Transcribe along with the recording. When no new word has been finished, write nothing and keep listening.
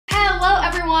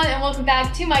everyone, and welcome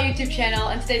back to my YouTube channel.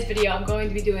 In today's video, I'm going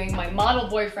to be doing my model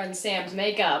boyfriend Sam's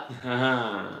makeup.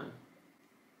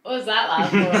 What was that loud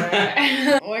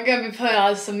for? We're gonna be putting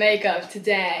on some makeup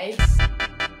today.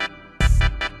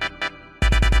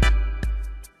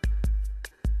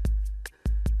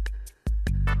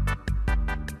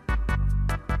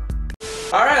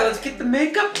 Alright, let's get the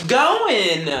makeup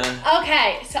going!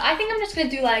 Okay, so I think I'm just gonna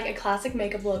do like a classic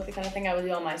makeup look, the kind of thing I would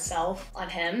do on myself, on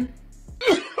him.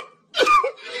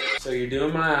 So you're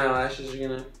doing my eyelashes, you're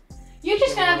gonna... You're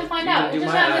just gonna have to find out. You're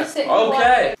just gonna have to sit and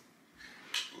okay!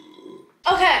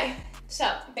 Okay,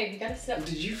 so, babe, you gotta sit up.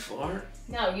 Did you fart?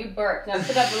 No, you burped. Now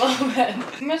sit up a little bit.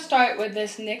 I'm gonna start with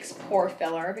this NYX pore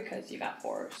filler because you got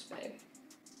pores, babe.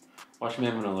 Watch me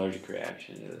have an allergic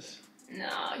reaction to this.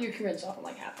 No, you can rinse off in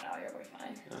like half an hour, you'll be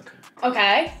fine. Okay.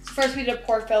 Okay, so first we did a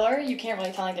pore filler. You can't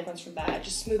really tell any difference from that. It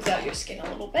just smooths out your skin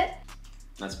a little bit.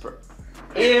 That's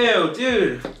Ew,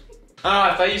 dude! Oh,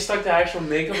 I thought you stuck to actual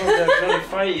makeup. I was trying to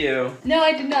fight you. No,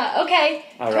 I did not. Okay,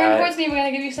 turn towards me. We're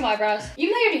gonna give you some eyebrows.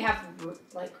 Even though you already have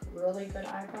like really good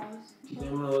eyebrows. Do you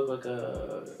think I'm gonna look like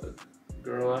a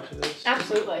girl after this?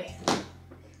 Absolutely.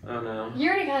 Oh no. You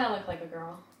already kind of look like a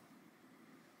girl.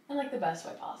 In like the best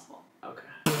way possible. Okay.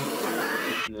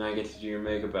 And then I get to do your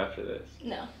makeup after this.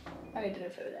 No, I already did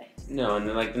it for the day. No, and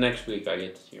then like the next week I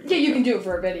get to do your makeup. Yeah, you can do it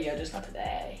for a video, just not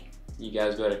today. You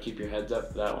guys better keep your heads up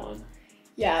for that one.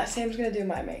 Yeah, Sam's gonna do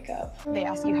my makeup. They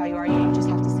ask you how you are, you just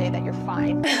have to say that you're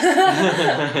fine.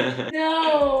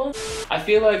 No. I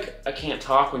feel like I can't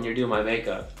talk when you're doing my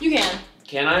makeup. You can.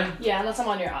 Can I? Yeah, unless I'm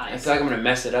on your eyes. I feel like I'm gonna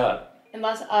mess it up.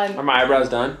 Unless Are my eyebrows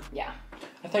done? Yeah.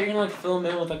 I thought you were gonna like fill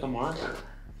them in with like a marker.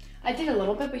 I did a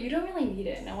little bit, but you don't really need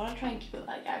it, and I want to try and keep it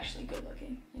like actually good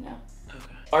looking, you know?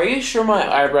 Okay. Are you sure my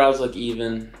eyebrows look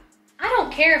even? I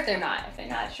don't care if they're not. If they're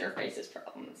not, it's your face's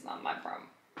problem. It's not my problem.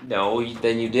 No,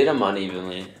 then you did them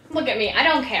unevenly. Look at me. I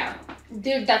don't care.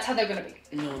 Dude, that's how they're gonna be.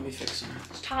 No, let me fix them.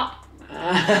 Stop.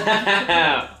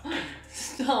 Ow.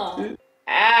 Stop.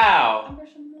 Ow.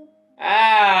 Ow.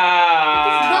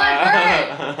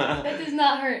 That does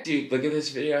not hurt. Dude, look at this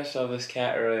video. I saw this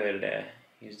cat earlier today.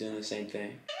 He was doing the same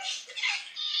thing.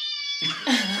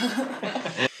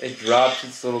 It drops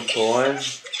its little coin.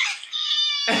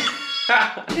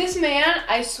 This man,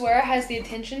 I swear, has the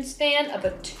attention span of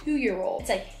a 2-year-old. It's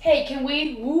like, hey, can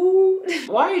we woo?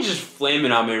 Why are you just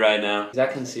flaming on me right now? Is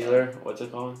that concealer? What's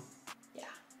it called? Yeah.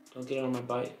 Don't get it on my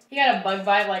bite. He got a bug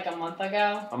bite like a month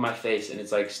ago. On my face, and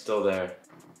it's like still there.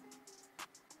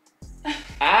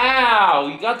 Ow!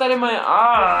 You got that in my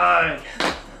eye!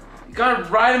 You got it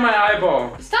right in my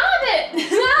eyeball. Stop it!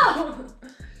 No!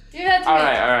 You had to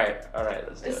Alright,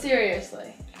 let's do it.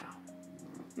 Seriously.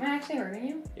 Am I actually hurting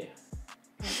you? Yeah.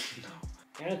 No.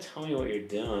 You gotta tell me what you're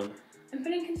doing. I'm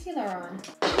putting concealer on.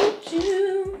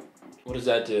 What does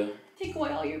that do? Take away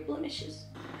all your blemishes.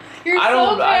 You're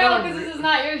so pale because this is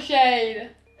not your shade.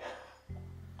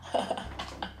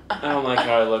 I don't like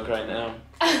how I look right now.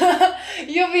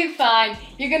 You'll be fine.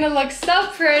 You're gonna look so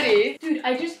pretty. Dude,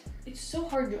 it's so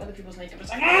hard to do other people's makeup. It's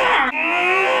like,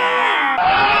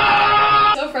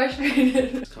 so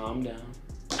frustrated. Just calm down.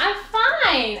 I'm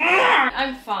fine.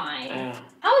 I'm fine. Ow.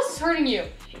 How is this hurting you?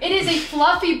 It is a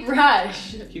fluffy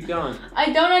brush. Keep going.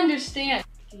 I don't understand.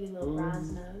 Give you a little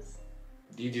bronze nose.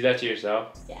 Do you do that to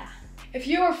yourself? Yeah. If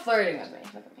you were flirting with me,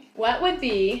 look at me. What would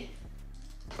be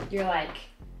your like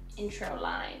intro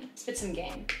line? Spit some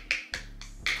game.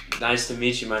 Nice to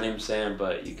meet you. My name's Sam,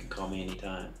 but you can call me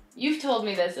anytime. You've told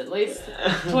me this at least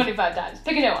 25 times.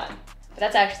 Pick a new one.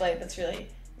 But that's really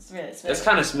smooth. That's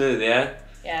kind of smooth, yeah?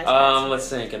 Yeah. Let's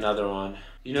think another one.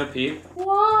 You know Peep?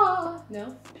 Whoa.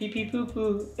 No. Pee pee poo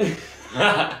poo.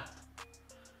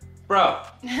 Bro,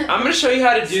 I'm gonna show you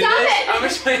how to do this. I'm gonna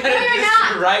show you how to do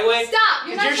this the right way. Stop.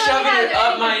 You're shoving it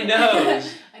up my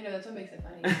nose. I know, that's what makes it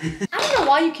funny. I don't know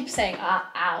why you keep saying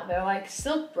ow. They're like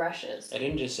silk brushes. I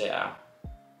didn't just say ow.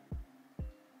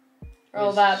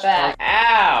 Roll that back.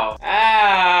 Ow!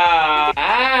 Ow!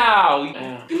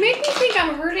 Ow! You make me think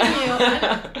I'm hurting you.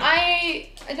 I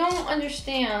don't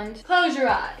understand. Close your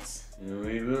eyes.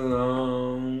 We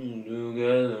belong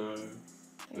together.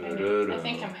 I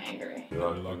think I'm hangry.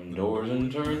 Lock the doors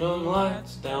and turn the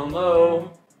lights down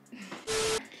low.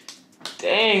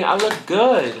 Dang, I look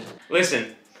good.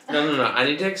 Listen. No. I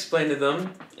need to explain to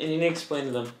them.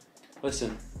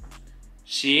 Listen.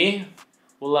 She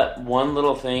will let one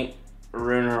little thing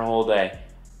ruin her whole day.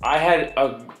 I had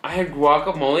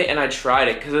guacamole and I tried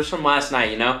it because it was from last night,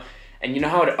 you know? And you know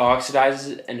how it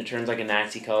oxidizes and it turns like a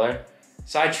nasty color?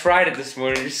 So I tried it this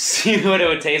morning just to see what it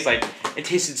would taste like. It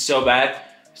tasted so bad.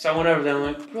 So I went over there and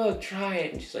I'm like, Brooke, try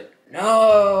it. And she's like,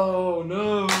 no.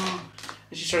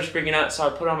 And she starts freaking out, so I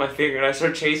put it on my finger and I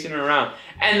start chasing her around.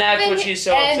 And that's what she's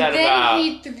so upset about.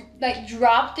 And then he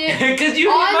dropped it Because you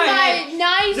hit my hand.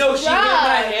 Nice No, she hit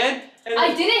my hand.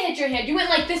 I didn't hit your hand. You went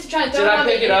like this to try and throw it Did on I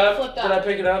me. pick it up? Flipped up. Did I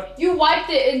pick it up? You wiped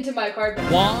it into my carpet.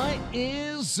 What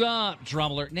is up,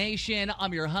 Drama Alert Nation?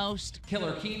 I'm your host,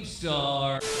 Killer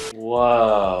Keemstar.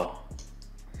 Whoa.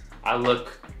 I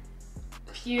look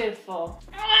beautiful.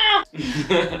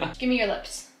 Give me your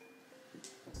lips.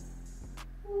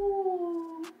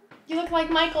 Ooh. You look like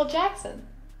Michael Jackson.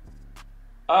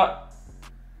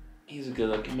 He's a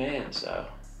good-looking man, so.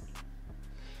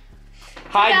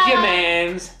 Hide your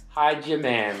mans. Hide your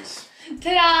mans.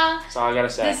 Ta-da! That's all I gotta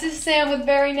say. This is Sam with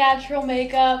very natural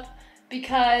makeup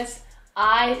because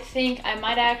I think I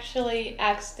might actually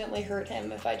accidentally hurt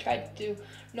him if I tried to do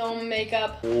normal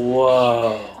makeup.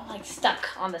 Whoa. I'm like stuck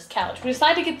on this couch. We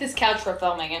decided to get this couch for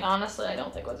filming, and honestly, I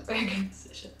don't think it was a very good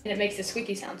decision. And it makes a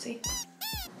squeaky sound, see?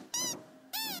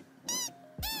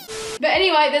 But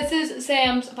anyway, this is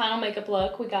Sam's final makeup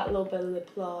look. We got a little bit of lip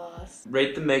gloss.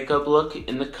 Rate the makeup look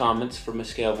in the comments from a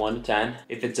scale of 1 to 10.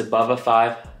 If it's above a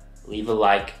 5, leave a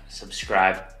like,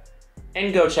 subscribe,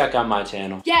 and go check out my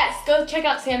channel. Yes, go check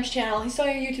out Sam's channel. He's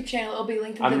starting a YouTube channel. It'll be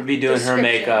linked in the I'm gonna be doing her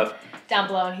makeup. Down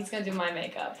below, and he's gonna do my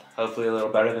makeup. Hopefully a little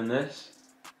better than this.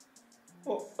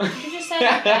 Did you just say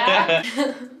like that?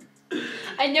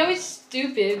 I know it's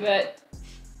stupid, but...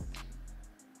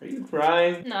 Are you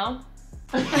crying? No.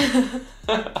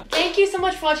 Thank you so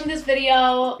much for watching this video.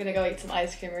 I'm gonna go eat some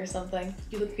ice cream or something.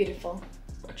 You look beautiful.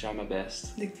 I try my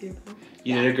best. You look beautiful.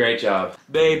 You did a great job.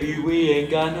 Baby, we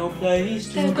ain't got no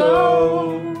place to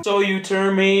go. So you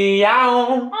turn me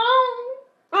out.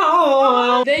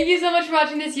 Oh. Thank you so much for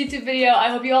watching this YouTube video. I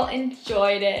hope you all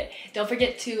enjoyed it. Don't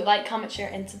forget to like, comment, share,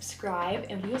 and subscribe.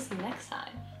 And we will see you next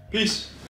time. Peace.